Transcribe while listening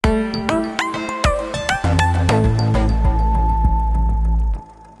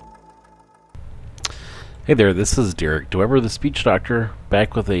Hey there, this is Derek Dweber, the speech doctor,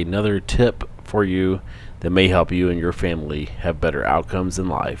 back with another tip for you that may help you and your family have better outcomes in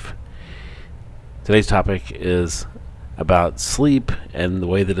life. Today's topic is about sleep and the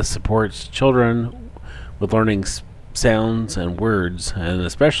way that it supports children with learning sounds and words, and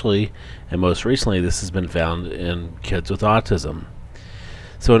especially, and most recently, this has been found in kids with autism.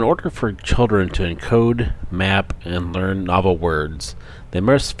 So in order for children to encode, map, and learn novel words, they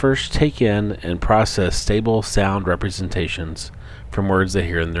must first take in and process stable sound representations from words they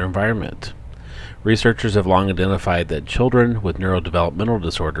hear in their environment. Researchers have long identified that children with neurodevelopmental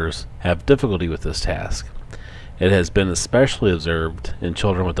disorders have difficulty with this task. It has been especially observed in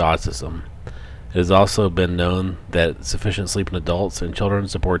children with autism. It has also been known that sufficient sleep in adults and children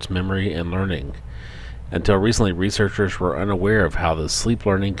supports memory and learning. Until recently, researchers were unaware of how the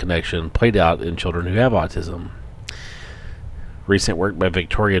sleep-learning connection played out in children who have autism. Recent work by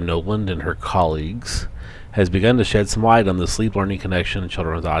Victoria Noland and her colleagues has begun to shed some light on the sleep-learning connection in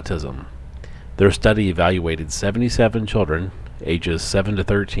children with autism. Their study evaluated 77 children, ages 7 to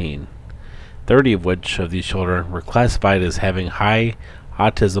 13, 30 of which of these children were classified as having high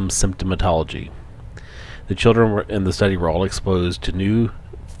autism symptomatology. The children in the study were all exposed to new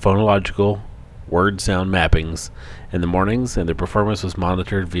phonological word sound mappings in the mornings, and their performance was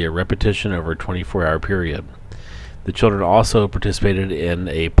monitored via repetition over a 24-hour period. The children also participated in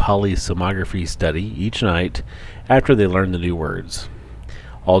a polysomnography study each night after they learned the new words.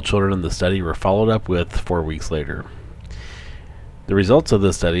 All children in the study were followed up with 4 weeks later. The results of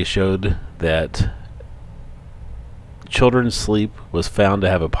the study showed that children's sleep was found to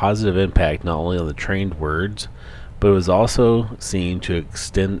have a positive impact not only on the trained words, but it was also seen to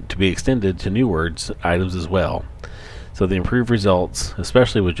be extended to new words items as well. So the improved results,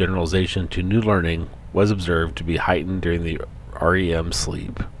 especially with generalization to new learning, was observed to be heightened during the REM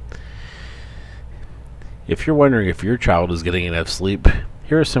sleep. If you're wondering if your child is getting enough sleep,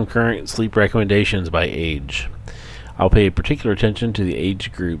 here are some current sleep recommendations by age. I'll pay particular attention to the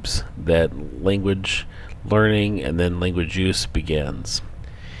age groups that language learning and then language use begins.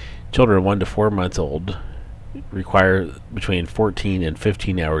 Children 1 to 4 months old require between 14 and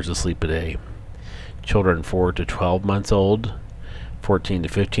 15 hours of sleep a day. Children 4 to 12 months old, 14 to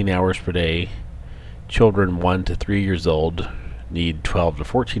 15 hours per day. Children 1 to 3 years old need 12 to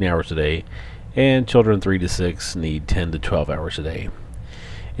 14 hours a day, and children 3 to 6 need 10 to 12 hours a day.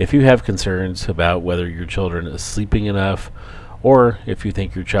 If you have concerns about whether your children is sleeping enough, or if you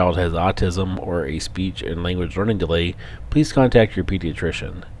think your child has autism or a speech and language learning delay, please contact your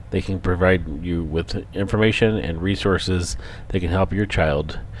pediatrician. They can provide you with information and resources that can help your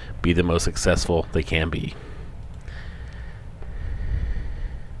child be the most successful they can be.